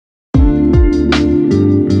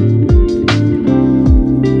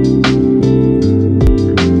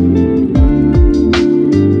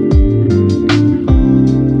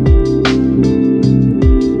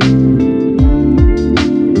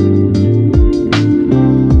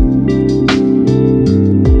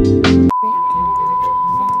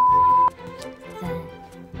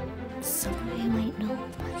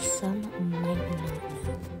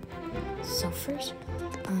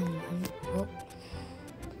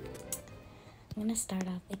I'm going to start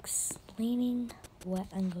off explaining what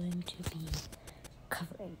I'm going to be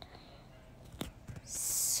covering.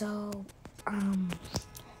 So,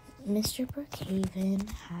 Mr. Brookhaven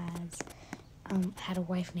has had a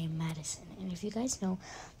wife named Madison, and if you guys know,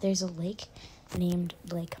 there's a lake named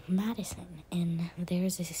Lake Madison, and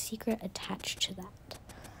there's a secret attached to that.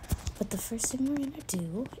 But the first thing we're gonna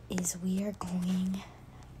do is we are going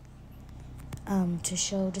to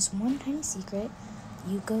show just one tiny secret.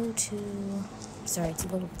 You go to, sorry, it's a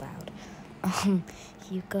little loud.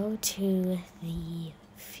 You go to the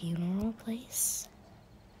funeral place,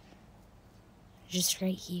 just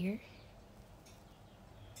right here.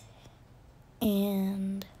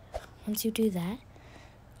 And once you do that,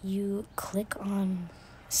 you click on,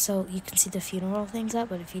 so you can see the funeral things up,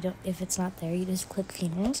 but if it's not there, you just click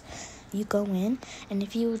funerals. You go in, and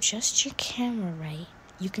if you adjust your camera right,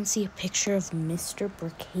 you can see a picture of Mr.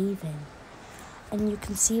 Brookhaven. And you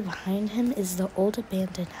can see behind him is the old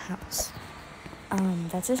abandoned house.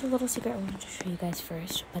 That's just a little secret I wanted to show you guys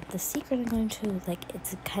first. But the secret I'm going to,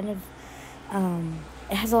 it's kind of,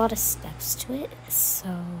 it has a lot of steps to it.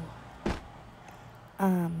 So,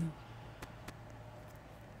 if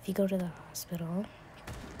you go to the hospital,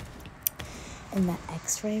 in the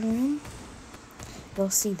x-ray room, you'll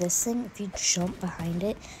see this thing. If you jump behind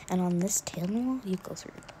it, and on this tail wheel, you go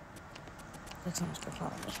through. That's almost for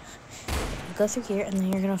following me. You go through here, and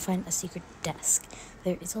then you're gonna find a secret desk.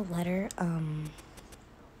 There is a letter, but I'm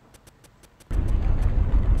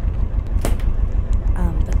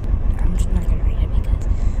just not gonna read it because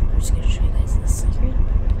I'm just gonna show you guys the secret.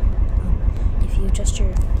 If you adjust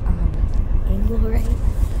your angle right,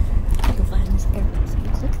 you'll find this arrow. So you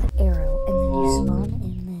click the arrow, and then you spawn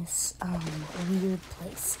in this weird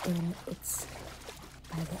place, and it's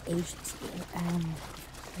by the agency.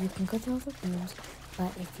 You can go through all the rooms,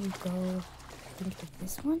 but if you go, I think to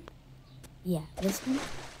this one, yeah, this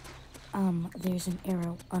one, there's an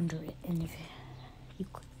arrow under it, and if you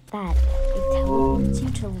click that, it teleports you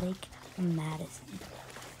to Lake Madison,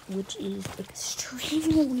 which is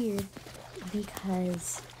extremely weird,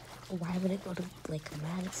 because why would it go to Lake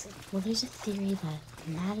Madison? Well, there's a theory that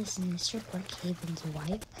Madison, Mr. Brookhaven's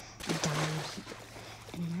wife, died here,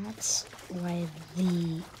 and that's why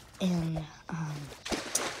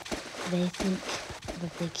they think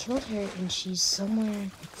that they killed her, and she's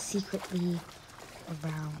somewhere secretly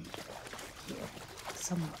around here,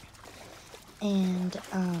 somewhere. And,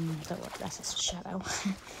 that's just a shadow.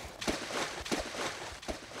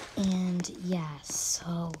 And, yeah,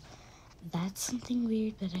 so, that's something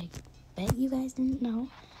weird that I bet you guys didn't know.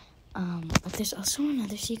 But there's also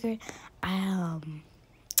another secret,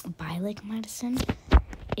 by Lake Madison.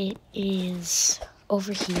 It is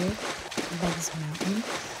over here, by this mountain.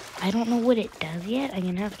 I don't know what it does yet. I'm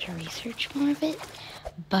gonna have to research more of it.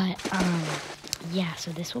 But, yeah,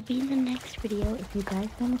 so this will be in the next video. If you guys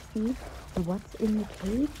want to see what's in the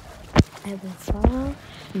cave, I will follow.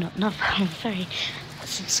 No, not follow, sorry.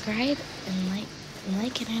 Subscribe and like,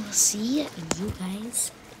 and I will see you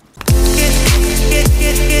guys